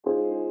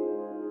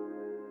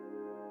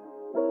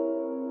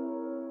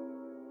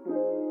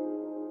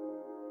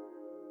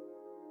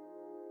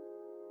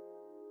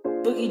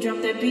Boogie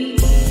drop that beat.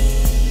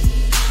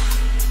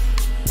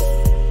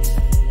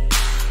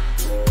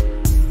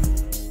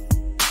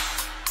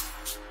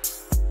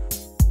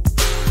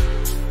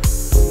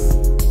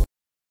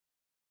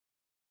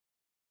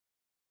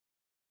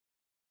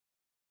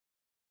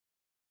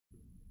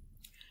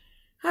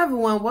 Hi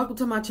everyone, welcome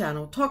to my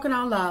channel, Talking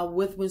Out Loud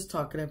with Ms.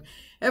 Talkative.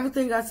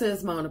 Everything I say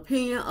is my own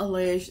opinion,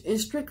 alleged, and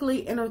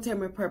strictly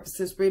entertainment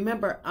purposes.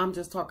 Remember, I'm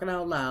just talking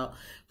out loud.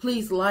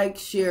 Please like,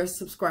 share,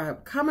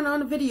 subscribe, comment on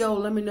the video,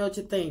 let me know what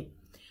you think.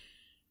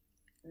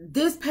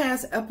 This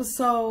past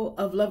episode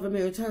of Love and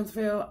Marriage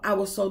Huntsville, I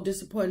was so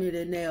disappointed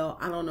in Nell,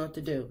 I don't know what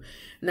to do.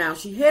 Now,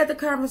 she had the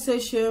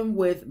conversation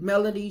with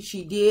Melody.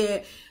 She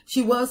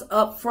was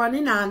upfront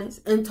and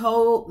honest and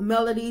told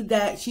Melody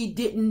that she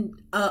didn't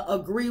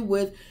agree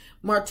with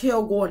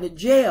Martell going to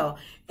jail.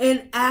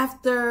 And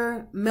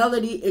after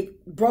Melody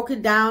broke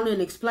it down and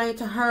explained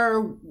to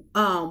her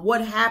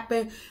what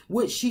happened,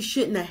 which she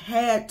shouldn't have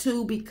had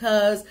to,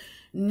 because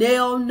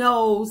Nell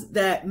knows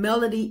that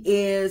Melody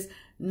is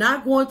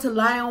not going to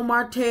lie on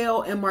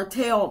Martell, and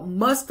Martell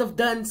must have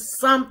done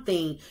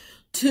something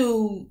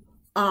to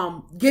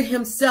get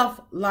himself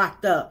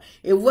locked up.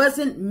 It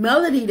wasn't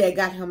Melody that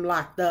got him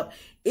locked up.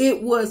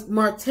 It was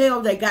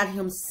Martell that got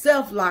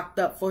himself locked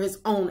up for his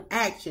own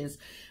actions.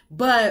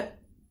 But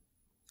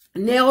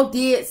Nell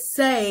did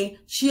say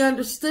she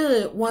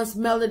understood once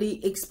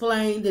Melody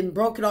explained and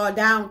broke it all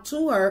down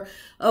to her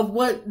of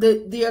what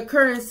the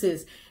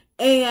occurrences.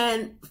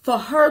 And for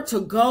her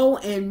to go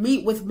and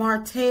meet with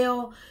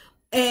Martell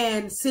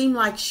and seem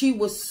like she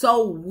was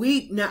so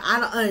weak. Now,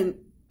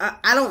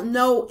 I don't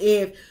know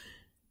if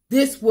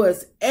this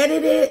was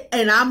edited,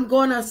 and I'm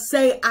going to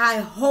say I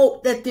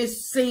hope that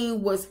this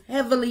scene was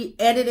heavily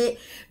edited,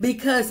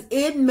 because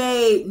it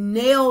made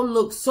Nell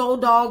look so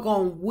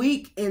doggone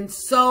weak and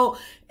it's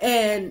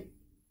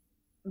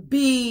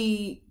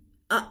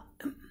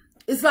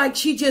like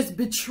she just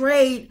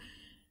betrayed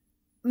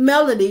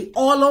Melody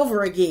all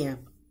over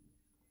again.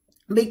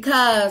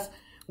 Because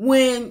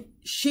when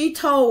she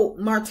told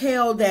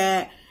Martell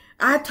that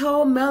I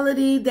told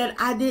Melody that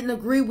I didn't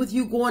agree with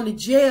you going to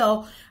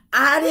jail,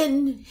 I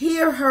didn't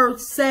hear her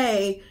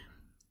say,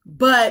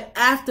 but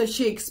after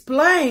she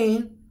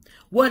explained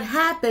what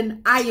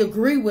happened, I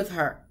agree with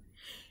her.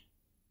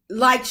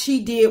 Like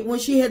she did when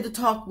she had to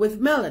talk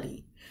with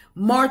Melody.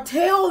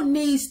 Martell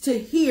needs to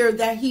hear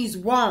that he's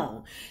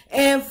wrong.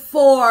 And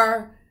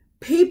for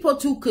people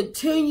to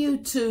continue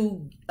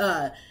to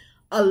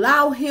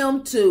allow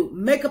him to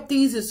make up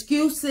these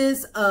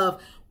excuses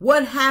of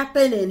what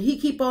happened, and he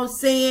keep on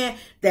saying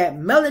that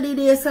Melody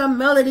did something,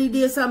 Melody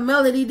did something,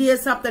 Melody did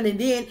something, and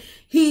then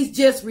he's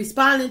just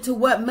responding to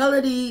what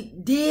Melody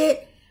did.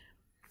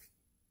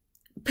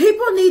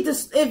 People need to,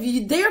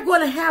 if they're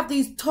going to have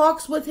these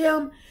talks with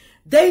him,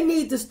 they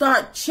need to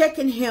start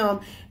checking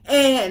him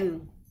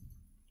and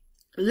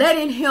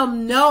letting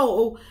him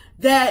know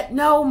that,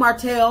 no,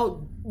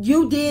 Martell,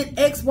 you did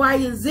X, Y,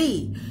 and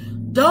Z.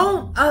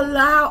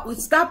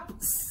 Stop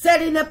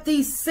setting up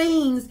these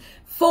scenes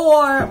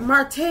for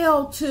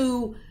Martell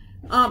to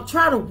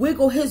try to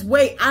wiggle his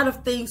way out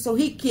of things so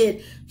he can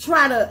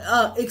try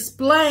to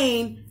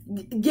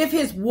give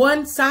his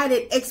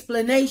one-sided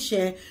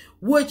explanation,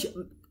 which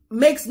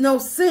makes no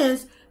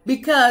sense,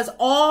 because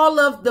all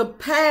of the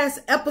past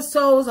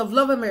episodes of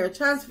Love and Marriage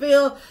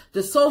Huntsville,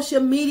 the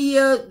social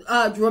media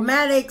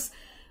dramatics,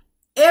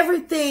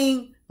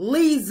 everything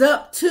leads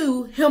up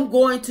to him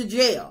going to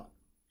jail.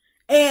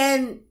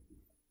 And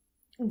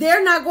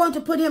they're not going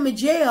to put him in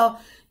jail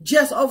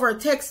just over a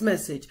text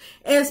message.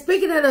 And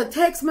speaking of the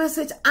text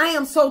message, I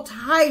am so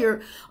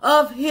tired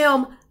of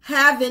him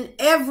having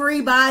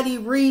everybody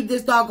read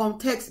this doggone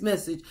text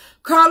message.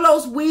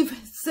 Carlos, we've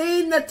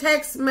seen the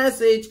text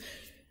message.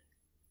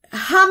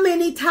 How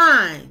many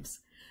times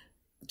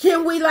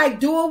can we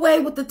do away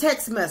with the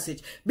text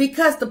message?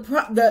 Because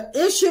the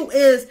issue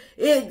is,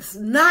 it's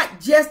not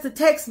just the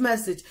text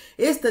message.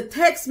 It's the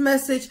text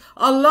message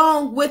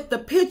along with the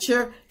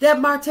picture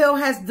that Martell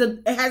has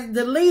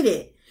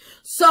deleted.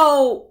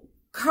 So,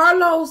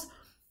 Carlos,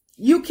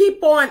 you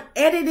keep on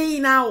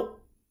editing out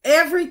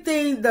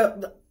everything,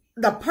 the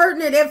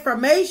pertinent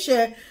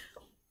information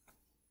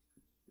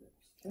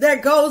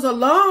that goes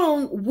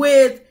along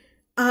with,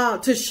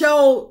 to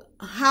show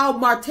how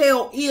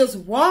Martell is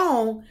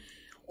wrong,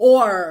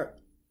 or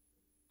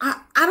I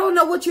don't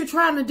know what you're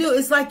trying to do.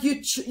 It's like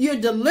you're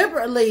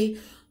deliberately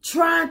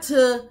trying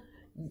to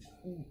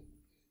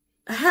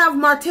have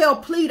Martell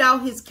plead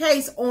out his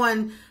case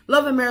on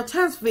Love and Marriage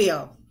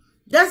Huntsville.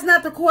 That's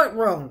not the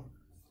courtroom.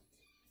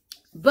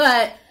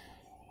 But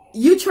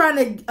you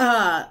trying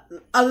to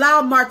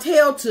allow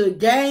Martell to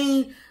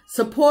gain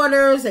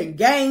supporters and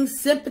gain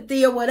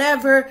sympathy or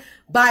whatever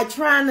by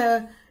trying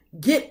to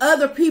get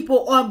other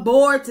people on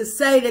board to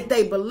say that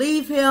they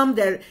believe him,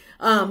 that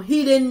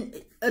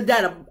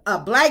that a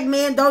black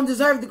man don't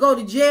deserve to go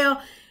to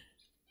jail.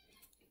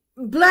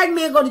 Black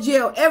men go to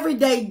jail every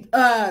day,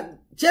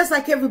 just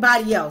like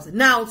everybody else.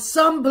 Now,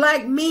 some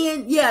black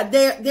men, yeah,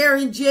 they're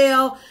in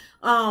jail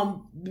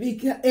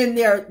and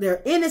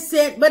they're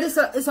innocent, but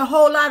it's a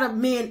whole lot of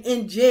men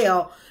in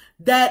jail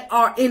that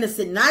are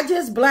innocent, not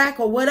just black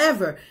or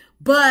whatever.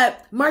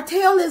 But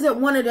Martell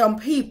isn't one of them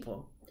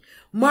people.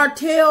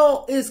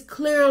 Martell is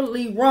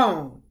clearly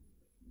wrong.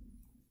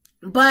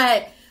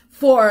 But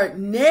for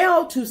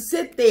Nell to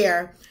sit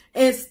there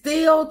and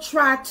still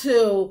try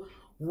to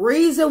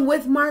reason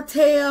with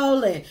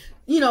Martell and,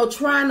 you know,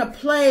 trying to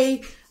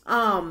play,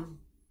 trying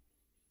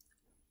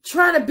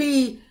to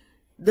be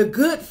the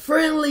good,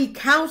 friendly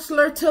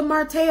counselor to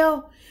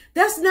Martell,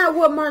 that's not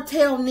what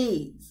Martell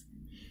needs.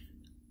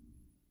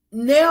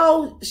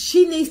 Nell,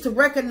 she needs to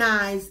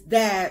recognize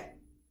that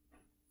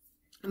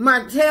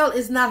Martell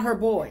is not her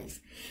boys.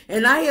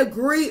 And I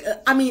agree.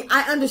 I mean,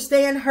 I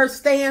understand her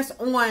stance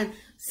on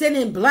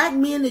sending black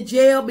men to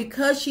jail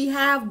because she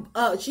have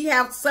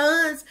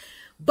sons,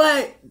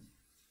 but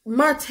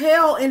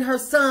Martell and her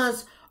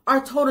sons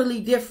are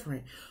totally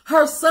different.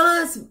 Her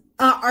sons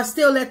are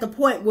still at the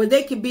point where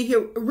they can be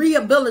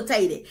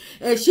rehabilitated,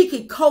 and she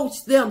can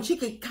coach them. She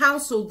can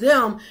counsel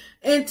them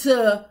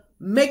into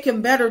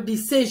making better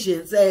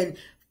decisions. And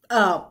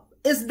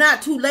it's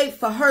not too late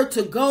for her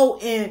to go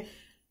and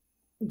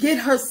get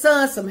her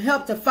son some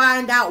help to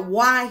find out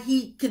why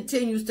he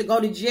continues to go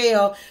to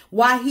jail,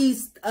 why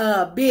he's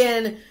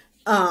been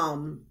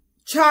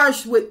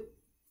charged with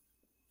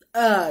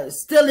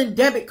stealing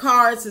debit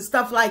cards and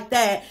stuff like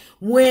that,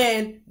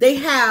 when they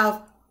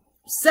have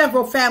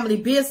several family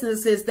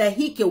businesses that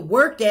he could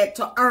work at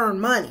to earn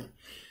money.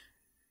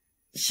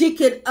 She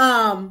could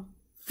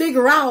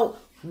figure out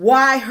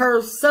why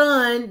her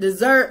son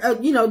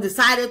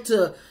decided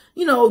to,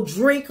 you know,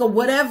 drink or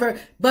whatever,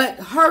 but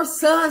her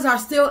sons are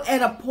still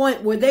at a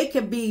point where they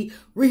can be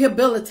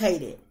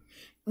rehabilitated.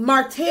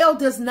 Martell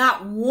does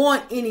not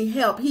want any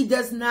help. He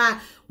does not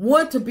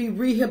want to be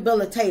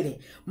rehabilitated.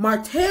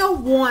 Martell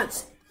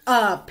wants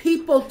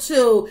people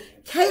to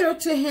cater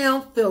to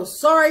him, feel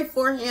sorry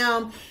for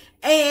him,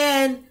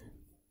 and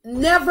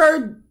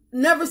never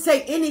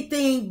say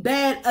anything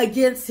bad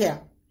against him.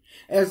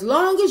 As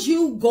long as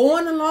you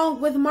going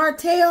along with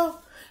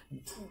Martell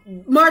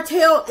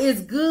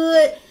is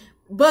good.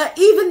 But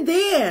even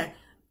then,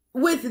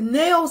 with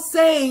Nell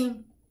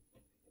saying,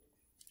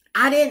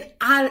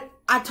 I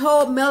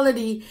told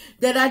Melody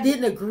that I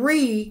didn't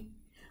agree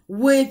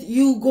with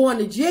you going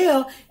to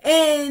jail,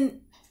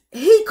 and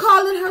he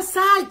calling her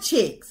side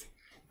chicks,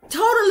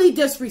 totally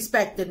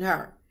disrespecting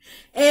her.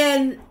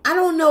 And I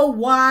don't know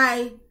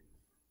why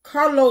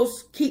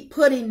Carlos keep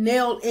putting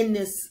Nell in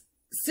this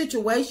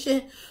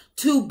situation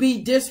to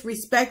be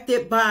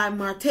disrespected by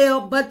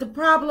Martell. But the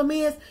problem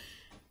is,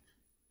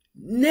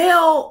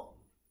 Nell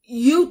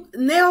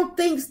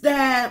thinks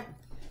that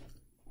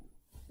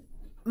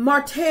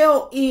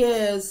Martell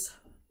is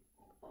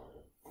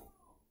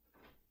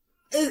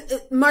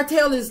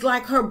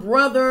like her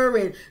brother,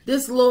 and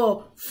this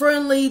little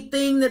friendly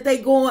thing that they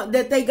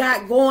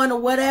got going or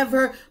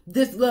whatever,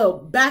 this little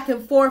back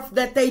and forth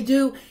that they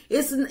do,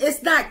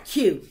 it's not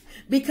cute.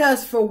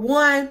 Because for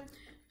one,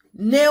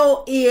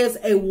 Nell is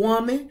a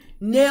woman.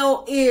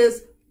 Nell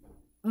is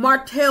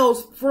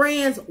Martell's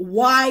friend's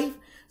wife.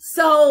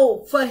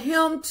 So for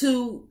him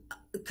to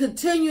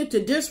continue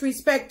to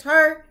disrespect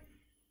her,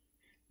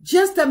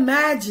 just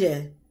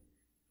imagine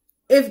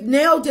if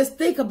Nell, just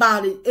think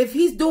about it, if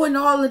he's doing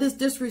all of this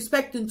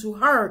disrespecting to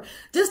her,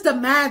 just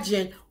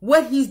imagine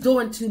what he's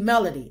doing to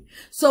Melody.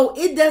 So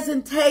it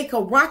doesn't take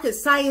a rocket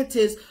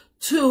scientist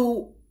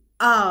to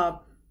know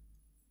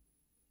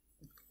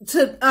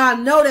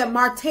that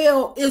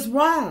Martell is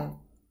wrong.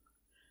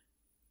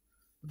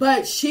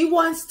 But she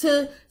wants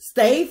to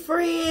stay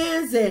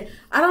friends, and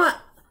I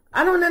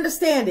don't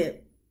understand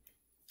it.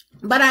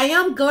 But I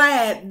am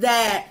glad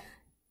that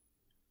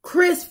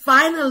Chris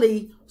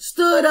finally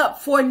stood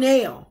up for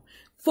Nell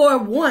for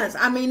once.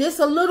 I mean, it's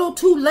a little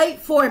too late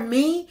for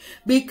me,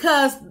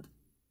 because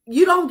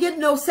you don't get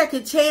no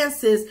second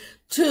chances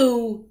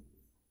to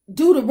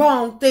do the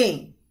wrong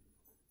thing.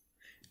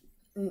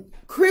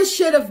 Chris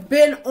should have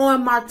been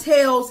on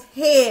Martell's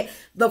head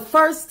the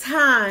first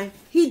time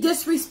he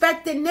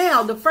disrespected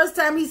Nell, the first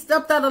time he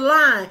stepped out of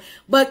line.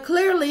 But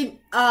clearly,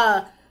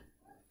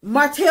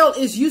 Martell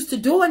is used to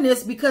doing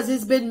this, because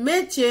it's been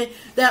mentioned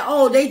that,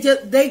 oh,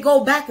 they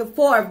go back and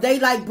forth. They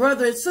like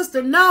brother and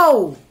sister.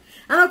 No,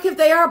 I don't care if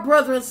they are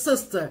brother and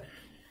sister.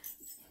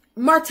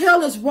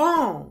 Martell is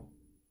wrong.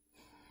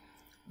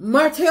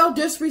 Martell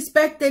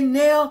disrespecting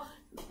Nell.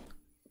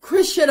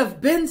 Chris should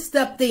have been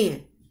stepped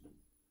in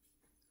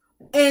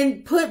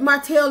and put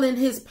Martell in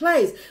his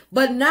place.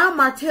 But now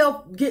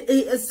Martell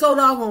is so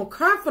doggone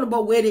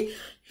comfortable with it,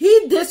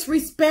 he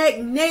disrespect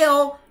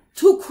Nell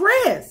to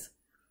Chris.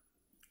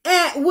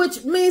 And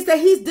which means that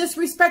he's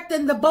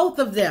disrespecting the both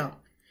of them.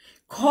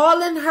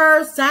 Calling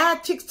her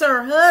side chicks to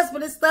her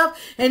husband and stuff.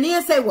 And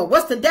then say, well,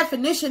 what's the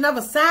definition of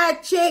a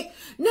side chick?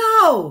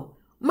 No.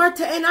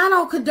 Martell, and I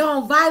don't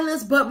condone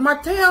violence, but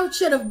Martell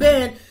should have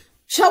been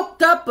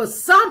choked up or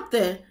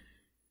something.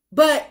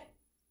 But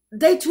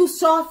they too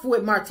soft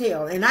with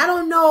Martell. And I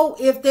don't know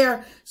if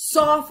they're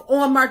soft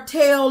on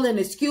Martell and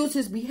excuse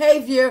his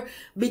behavior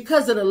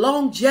because of the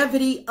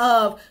longevity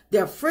of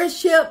their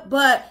friendship,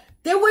 but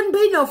there wouldn't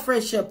be no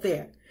friendship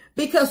there.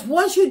 Because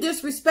once you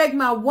disrespect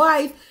my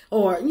wife,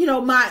 or, you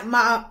know,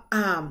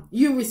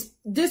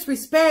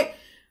 disrespect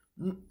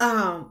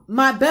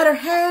my better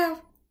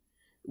half,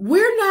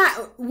 we're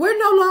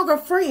no longer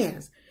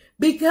friends,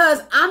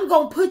 because I'm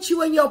going to put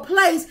you in your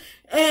place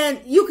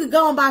and you can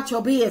go about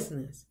your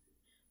business.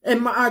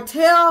 And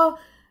Martell,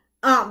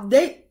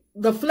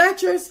 the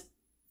Fletchers,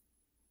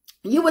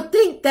 you would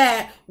think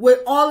that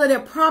with all of their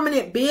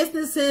prominent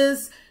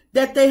businesses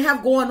that they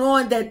have going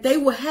on, that they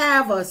would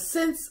have a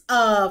sense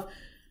of,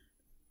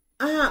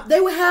 they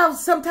would have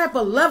some type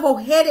of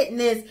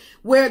level-headedness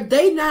where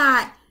they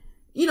not,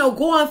 you know,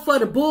 going for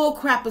the bull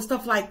crap and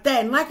stuff like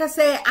that. And like I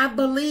said, I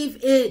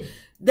believe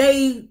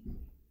they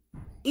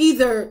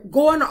either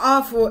going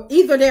off, or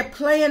either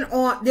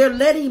they're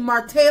letting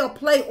Martell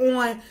play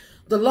on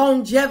the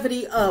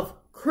longevity of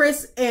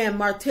Chris and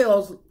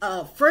Martell's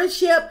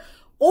friendship,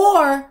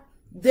 or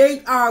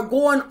they are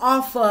going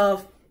off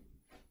of,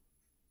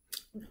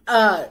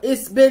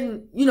 it's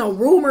been, you know,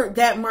 rumored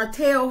that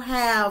Martell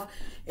have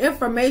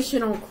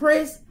information on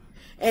Chris,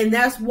 and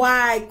that's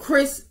why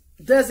Chris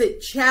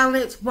doesn't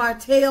challenge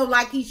Martell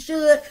like he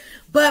should.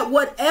 But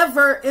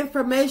whatever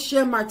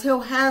information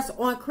Martell has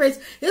on Chris,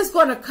 it's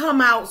going to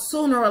come out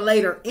sooner or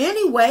later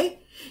anyway.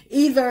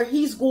 Either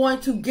he's going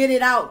to get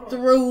it out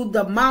through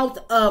the mouth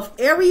of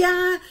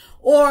Ariane,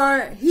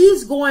 or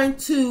he's going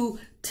to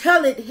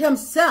tell it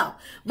himself.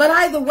 But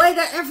either way,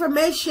 that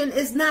information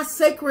is not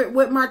sacred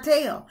with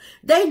Martell.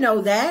 They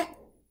know that.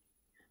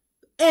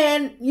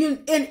 And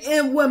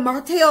when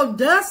Martell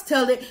does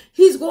tell it,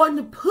 he's going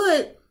to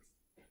put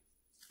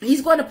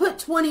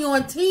 20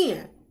 on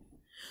 10.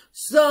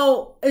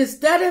 So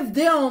instead of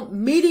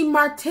them meeting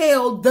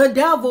Martell, the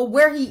devil,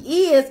 where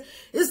he is,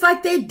 it's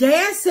like they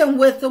dancing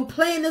with him,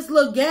 playing this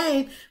little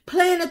game,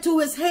 playing it to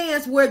his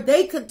hands, where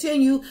they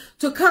continue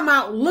to come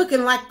out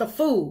looking like the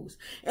fools.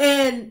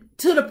 And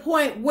to the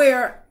point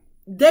where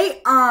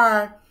they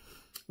are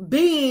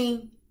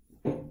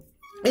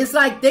it's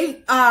like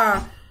they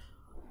are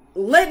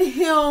letting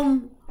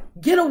him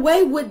get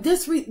away with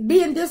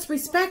being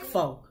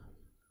disrespectful.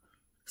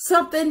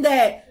 Something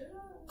that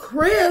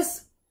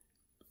Chris,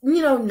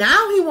 you know,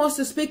 now he wants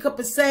to speak up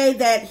and say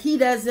that he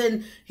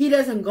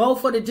doesn't go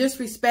for the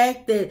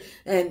disrespect,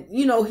 and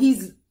you know,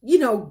 he's, you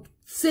know,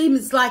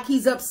 seems like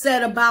he's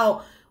upset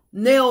about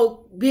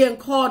Nell being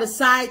called a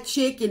side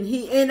chick,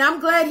 and I'm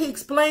glad he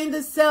explained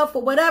himself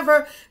or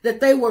whatever,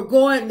 that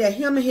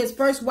him and his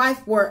first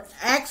wife were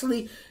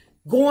actually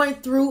going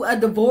through a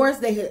divorce.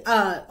 And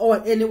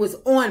it was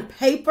on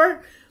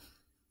paper.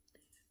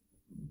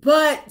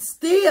 But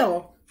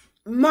still,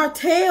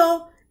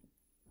 Martell,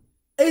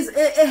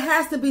 it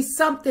has to be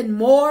something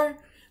more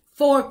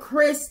for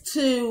Chris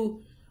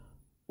to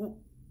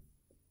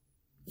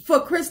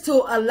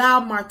allow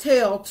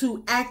Martell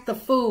to act the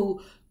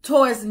fool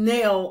towards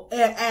Nell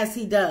as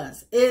he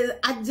does.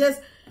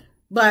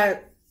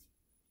 But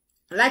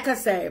like I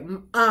said,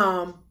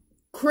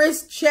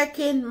 Chris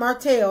checking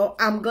Martell,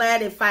 I'm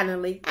glad it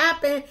finally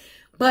happened,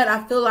 but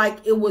I feel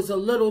like it was a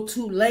little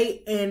too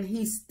late, and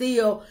he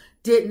still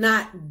did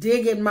not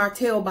dig in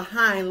Martell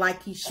behind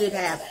like he should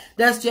have.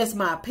 That's just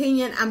my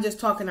opinion. I'm just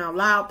talking out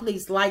loud.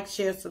 Please like,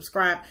 share,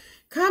 subscribe,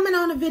 comment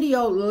on the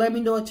video. Let me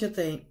know what you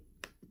think.